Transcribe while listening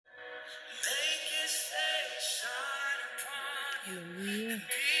Hallelujah.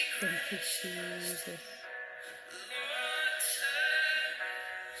 Thank you, Jesus.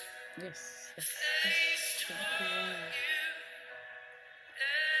 Yes, yes, yes. Thank you, Lord.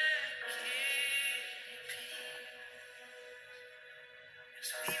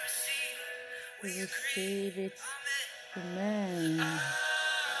 We receive it. Amen.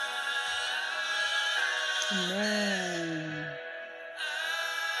 Amen.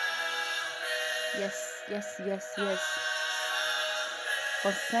 Yes, yes, yes, yes.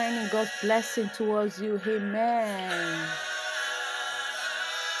 Concerning God's blessing towards you. Amen.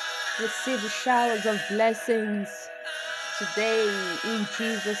 Receive the showers of blessings today in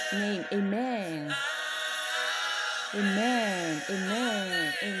Jesus' name. Amen. Amen.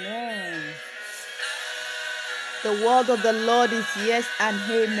 Amen. Amen. The word of the Lord is yes and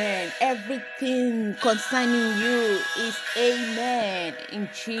amen. Everything concerning you is amen in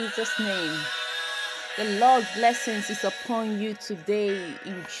Jesus' name. The Lord's blessings is upon you today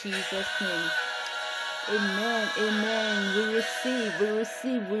in Jesus' name. Amen. Amen. We receive, we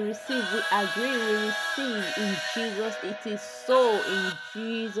receive, we receive, we agree, we receive in Jesus. It is so in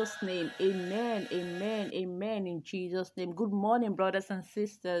Jesus' name. Amen. Amen. Amen in Jesus' name. Good morning, brothers and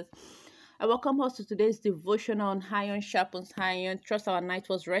sisters. I welcome us to today's devotion on Iron Sharpens Iron. Trust our night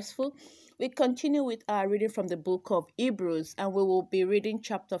was restful. We continue with our reading from the book of Hebrews, and we will be reading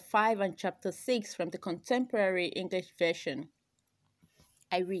chapter 5 and chapter 6 from the Contemporary English Version.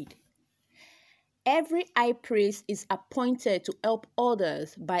 I read. Every high priest is appointed to help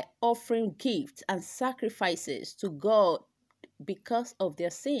others by offering gifts and sacrifices to God because of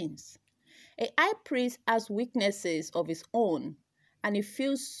their sins. A high priest has weaknesses of his own, and he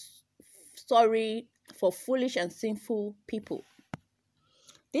feels sorry for foolish and sinful people.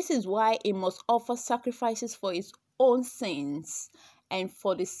 This is why he must offer sacrifices for his own sins and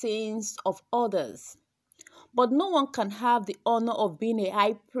for the sins of others. But no one can have the honor of being a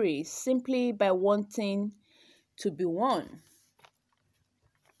high priest simply by wanting to be one.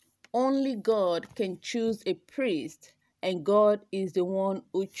 Only God can choose a priest, and God is the one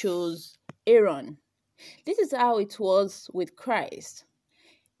who chose Aaron. This is how it was with Christ.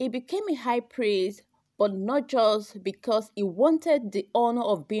 He became a high priest, but not just because he wanted the honor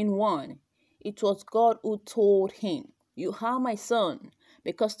of being one. It was God who told him, "You are my son,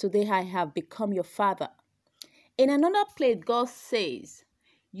 because today I have become your father." In another place, God says,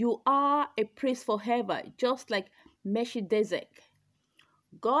 "You are a priest forever, just like Melchizedek."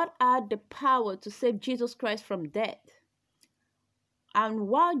 God had the power to save Jesus Christ from death. And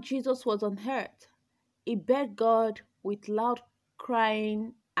while Jesus was on earth, he begged God with loud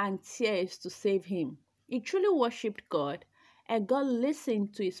crying and tears to save him. He truly worshipped God, and God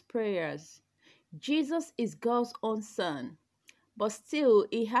listened to his prayers. Jesus is God's own son, but still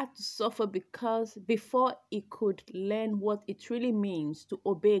he had to suffer before he could learn what it really means to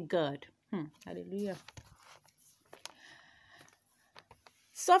obey God. Hallelujah.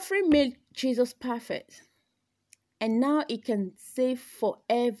 Suffering made Jesus perfect, and now he can save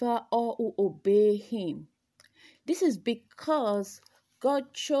forever all who obey him. This is because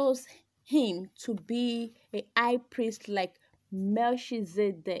God chose him to be a high priest like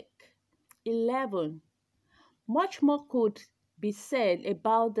Melchizedek. 11. Much more could be said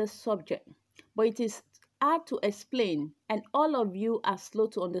about this subject, but it is hard to explain, and all of you are slow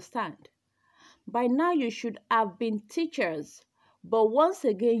to understand. By now you should have been teachers, but once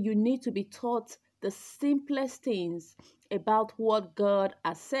again you need to be taught the simplest things about what God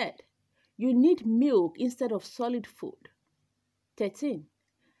has said. You need milk instead of solid food. 13.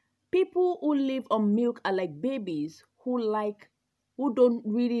 People who live on milk are like babies who don't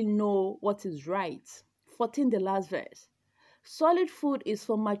really know what is right. 14, the last verse. Solid food is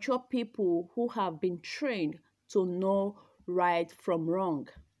for mature people who have been trained to know right from wrong.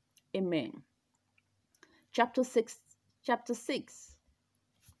 Amen. Chapter 6. Chapter 6.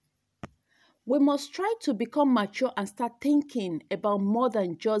 We must try to become mature and start thinking about more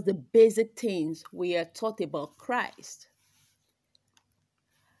than just the basic things we are taught about Christ.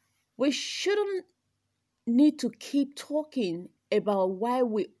 We shouldn't need to keep talking about why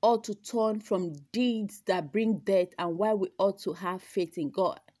we ought to turn from deeds that bring death and why we ought to have faith in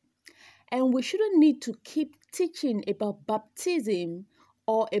God. And we shouldn't need to keep teaching about baptism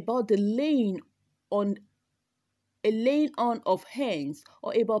or about the laying on of hands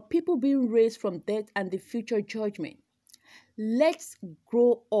or about people being raised from death and the future judgment. Let's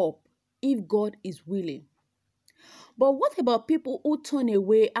grow up if God is willing. But what about people who turn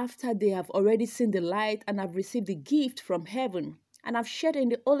away after they have already seen the light and have received the gift from heaven and have shared in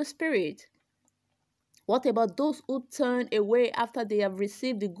the Holy Spirit? What about those who turn away after they have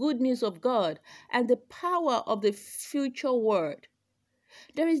received the good news of God and the power of the future word?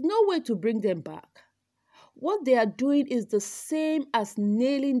 There is no way to bring them back. What they are doing is the same as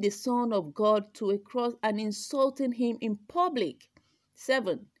nailing the Son of God to a cross and insulting him in public.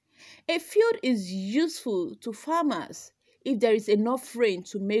 7. A field is useful to farmers if there is enough rain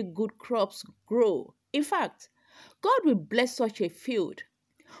to make good crops grow. In fact, God will bless such a field.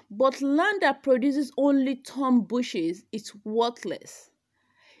 But land that produces only thorn bushes is worthless.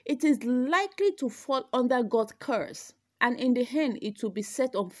 It is likely to fall under God's curse, and in the end, it will be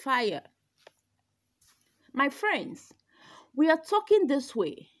set on fire. My friends, we are talking this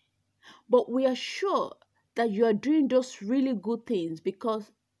way, but we are sure that you are doing those really good things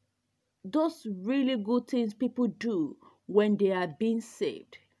because those really good things people do when they are being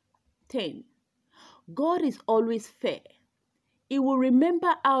saved. 10. God is always fair. He will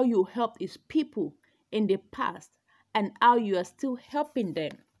remember how you helped his people in the past and how you are still helping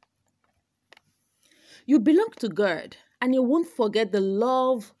them. You belong to God, and he won't forget the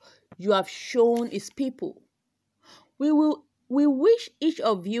love you have shown his people. We wish each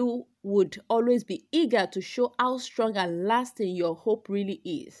of you would always be eager to show how strong and lasting your hope really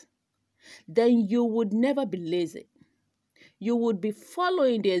is. Then you would never be lazy. You would be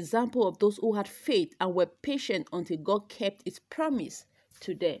following the example of those who had faith and were patient until God kept his promise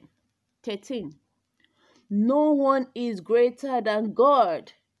to them. 13. No one is greater than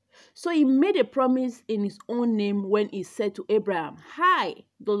God. So he made a promise in his own name when he said to Abraham, "I,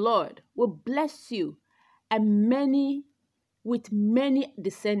 the Lord, will bless you and with many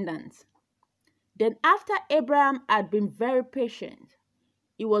descendants." Then after Abraham had been very patient,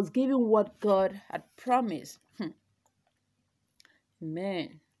 he was given what God had promised.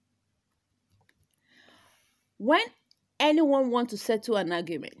 Amen. When anyone wants to settle an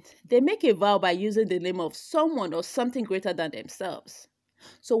argument, they make a vow by using the name of someone or something greater than themselves.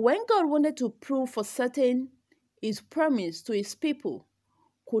 So when God wanted to prove for certain his promise to his people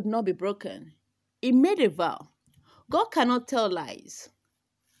could not be broken, he made a vow. God cannot tell lies.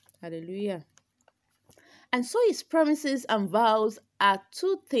 Hallelujah. And so his promises and vows are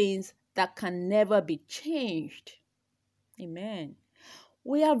two things that can never be changed. Amen.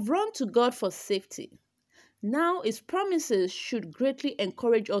 We have run to God for safety. Now his promises should greatly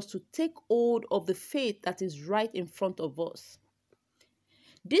encourage us to take hold of the faith that is right in front of us.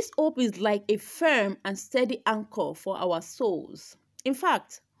 This hope is like a firm and steady anchor for our souls. In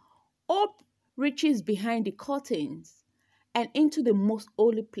fact, hope reaches behind the curtains and into the most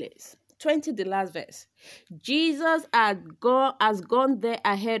holy place. 20, the last verse. Jesus has gone there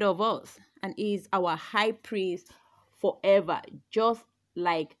ahead of us and is our high priest forever, just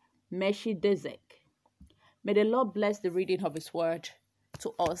like Melchizedek. May the Lord bless the reading of his word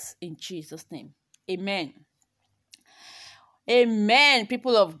to us in Jesus' name. Amen. Amen,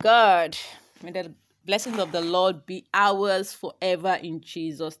 people of God. May the blessings of the Lord be ours forever in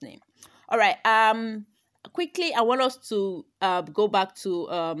Jesus' name. All right. Quickly, I want us to go back to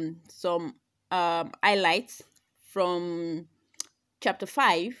some highlights from chapter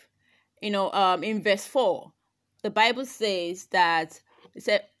 5. In verse 4, the Bible says that it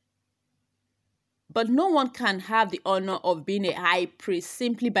said, "But no one can have the honor of being a high priest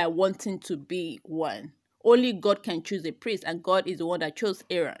simply by wanting to be one. Only God can choose a priest, and God is the one that chose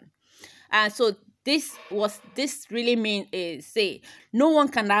Aaron." And so this really means is, say, no one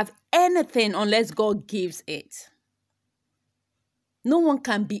can have anything unless God gives it. No one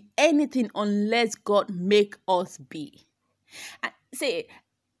can be anything unless God make us be. I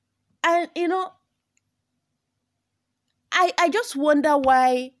just wonder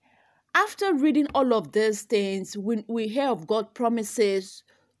why, after reading all of these things, when we hear of God's promises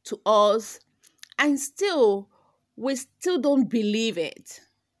to us, and we still don't believe it.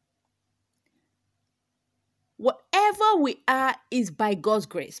 Whatever we are is by God's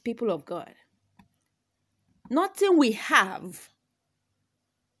grace, people of God. Nothing we have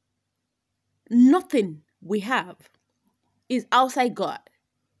is outside God.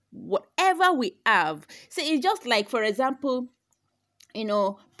 Whatever we have. See, it's just like, for example,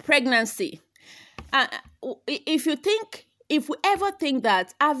 pregnancy. If we ever think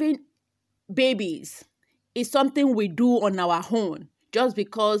that having babies is something we do on our own, just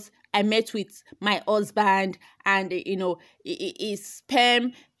because I met with my husband and, his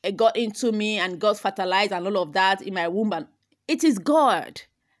sperm got into me and got fertilized and all of that in my womb, and it is God.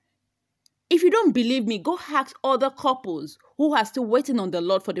 If you don't believe me, go ask other couples who are still waiting on the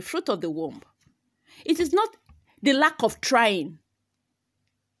Lord for the fruit of the womb. It is not the lack of trying.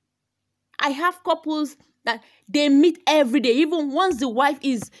 I have couples that they meet every day. Even once the wife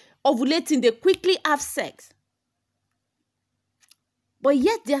is ovulating, they quickly have sex. But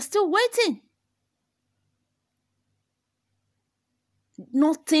yet they are still waiting.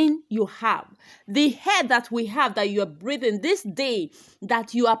 Nothing you have. The air that we have, that you are breathing this day,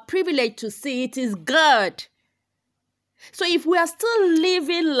 that you are privileged to see, it is God. So if we are still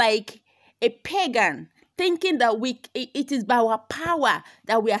living like a pagan, thinking that it is by our power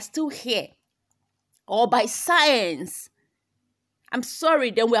that we are still here, or by science, I'm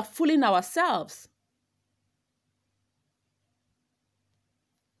sorry, then we are fooling ourselves.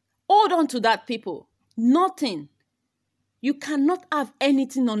 Hold on to that, people. Nothing. You cannot have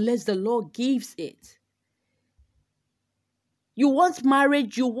anything unless the Lord gives it. You want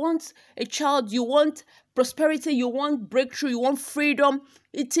marriage, you want a child, you want prosperity, you want breakthrough, you want freedom.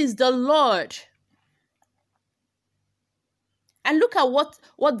 It is the Lord. And look at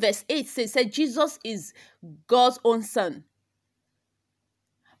what verse 8 says. It said Jesus is God's own son.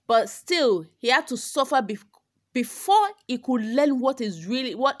 But still, he had to suffer before he could learn what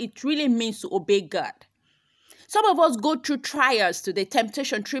it really means to obey God. Some of us go through trials today,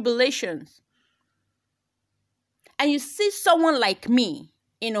 temptation, tribulations. And you see someone like me,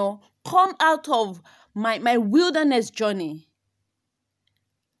 come out of my wilderness journey.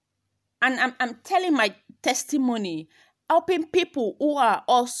 And I'm telling my testimony, helping people who are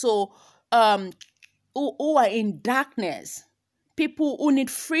also who are in darkness, people who need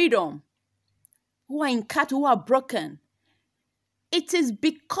freedom, who are in cattle, who are broken. It is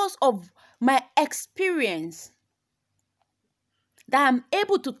because of my experience that I'm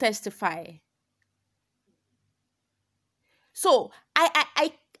able to testify. So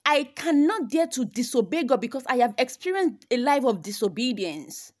I cannot dare to disobey God because I have experienced a life of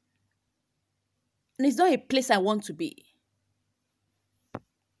disobedience. And it's not a place I want to be.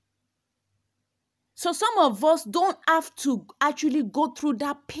 So some of us don't have to actually go through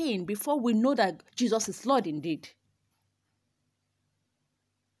that pain before we know that Jesus is Lord indeed.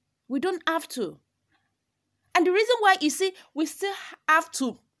 We don't have to. And the reason why, you see, we still have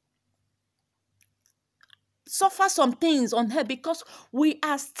to suffer some things on her because we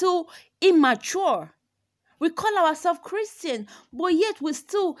are still immature. We call ourselves Christian, but yet we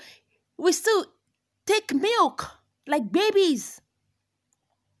still take milk like babies.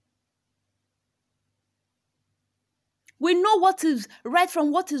 We know what is right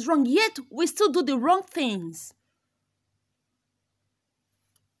from what is wrong, yet we still do the wrong things.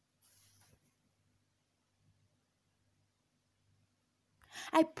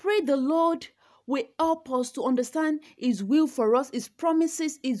 I pray the Lord will help us to understand His will for us, His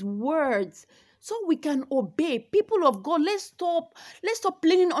promises, His words, so we can obey. People of God, let's stop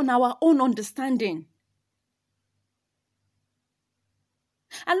leaning on our own understanding.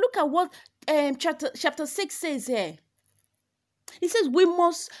 And look at what chapter 6 says here. It says we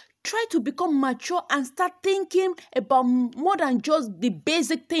must try to become mature and start thinking about more than just the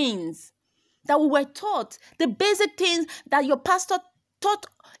basic things that we were taught, the basic things that your pastor taught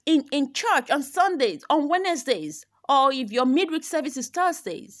in church on Sundays, on Wednesdays, or if your midweek service is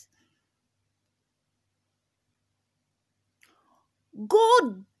Thursdays.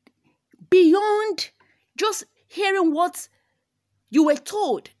 Go beyond just hearing what you were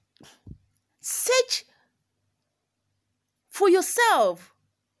told. Search for yourself.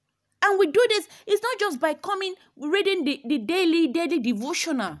 And we do this, it's not just by reading the daily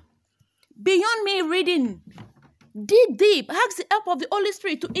devotional. Beyond me reading, dig deep, ask the help of the Holy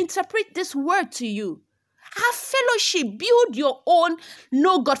Spirit to interpret this word to you. Have fellowship, build your own,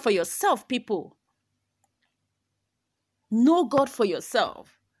 know God for yourself, people. Know God for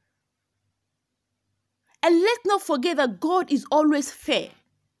yourself. And let's not forget that God is always fair.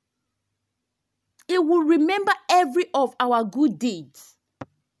 He will remember every of our good deeds.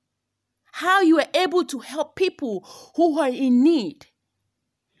 How you are able to help people who are in need.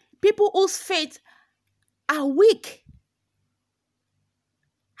 People whose faith are weak.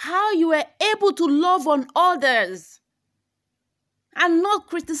 How you are able to love on others and not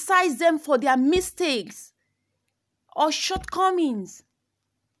criticize them for their mistakes or shortcomings.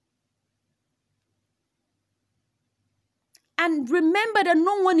 And remember that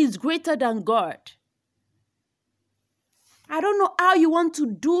no one is greater than God. I don't know how you want to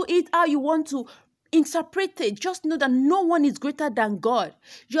do it, how you want to interpret it. Just know that no one is greater than God.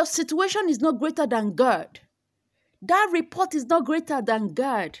 Your situation is not greater than God. That report is not greater than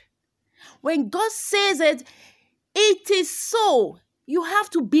God. When God says it, it is so. You have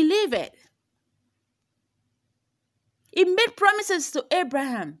to believe it. He made promises to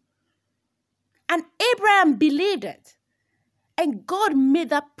Abraham. And Abraham believed it. And God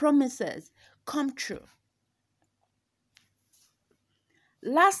made that promises come true.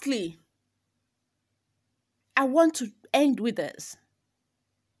 Lastly, I want to end with this.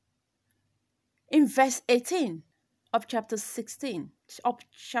 In verse 18 of chapter 16, of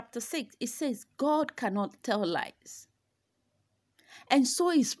chapter 6, it says, God cannot tell lies. And so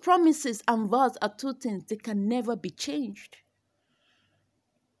his promises and vows are two things, they can never be changed.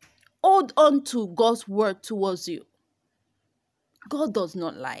 Hold on to God's word towards you. God does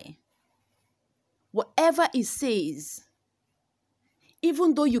not lie. Whatever he says,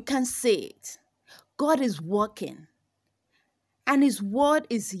 even though you can't say it, God is working. And his word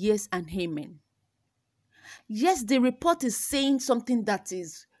is yes and amen. Yes, the report is saying something that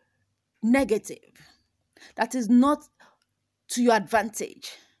is negative, that is not to your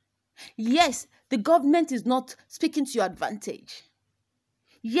advantage. Yes, the government is not speaking to your advantage.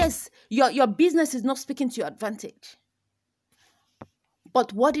 Yes, your business is not speaking to your advantage.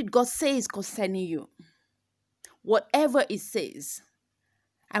 But what did God say is concerning you? Whatever it says,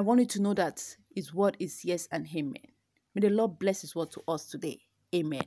 I want you to know that his word is yes and amen. May the Lord bless his word to us today. Amen.